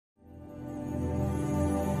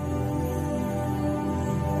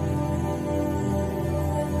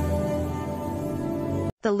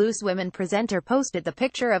The Loose Women presenter posted the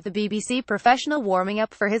picture of the BBC professional warming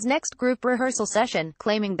up for his next group rehearsal session,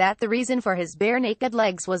 claiming that the reason for his bare-naked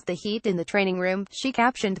legs was the heat in the training room. She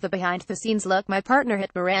captioned the behind-the-scenes look: "My partner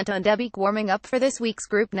hit Anton warming up for this week's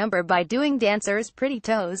group number by doing dancers' pretty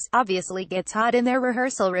toes. Obviously gets hot in their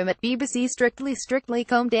rehearsal room at BBC. Strictly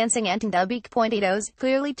come dancing Anton pointy toes,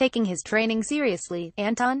 clearly taking his training seriously."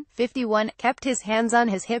 Anton, 51, kept his hands on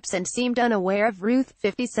his hips and seemed unaware of Ruth,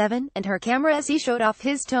 57, and her camera as he showed off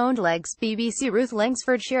his toned legs. BBC Ruth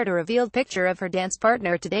Langsford shared a revealed picture of her dance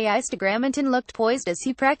partner today. Instagram. Anton looked poised as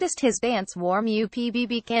he practiced his dance warm up.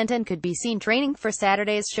 Anton could be seen training for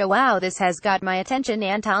Saturday's show. "Wow, this has got my attention.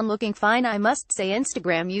 Anton looking fine, I must say."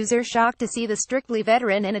 Instagram user shocked to see the Strictly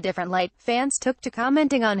veteran in a different light. Fans took to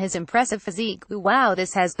commenting on his impressive physique. "Wow,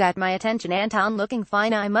 this has got my attention. Anton looking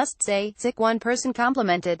fine, I must say." One person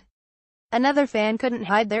complimented. Another fan couldn't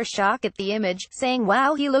hide their shock at the image, saying,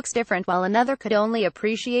 "Wow, he looks different," while another could only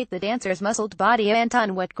appreciate the dancer's muscled body.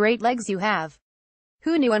 "Anton, what great legs you have."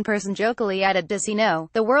 "Who knew?" One person jokingly added, "Does he know?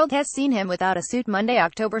 The world has seen him without a suit." Monday,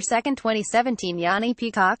 October 2, 2017. Yanni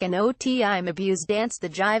Peacock and I'm Abused danced the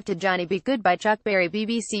Jive to Johnny Be Good by Chuck Berry.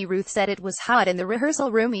 BBC Ruth said it was hot in the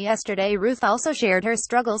rehearsal room yesterday. Ruth also shared her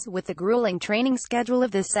struggles with the grueling training schedule of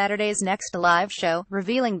this Saturday's next live show,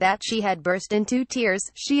 revealing that she had burst into tears.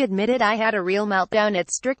 She admitted, "I had a real meltdown at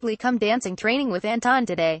Strictly Come Dancing training with Anton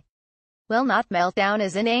today. Well, not meltdown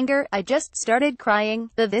as in anger, I just started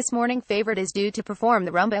crying." The This Morning favorite is due to perform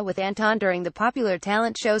the rumba with Anton during the popular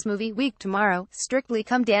talent show's Movie Week tomorrow. Strictly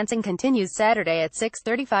Come Dancing continues Saturday at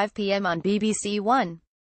 6:35 p.m. on BBC One.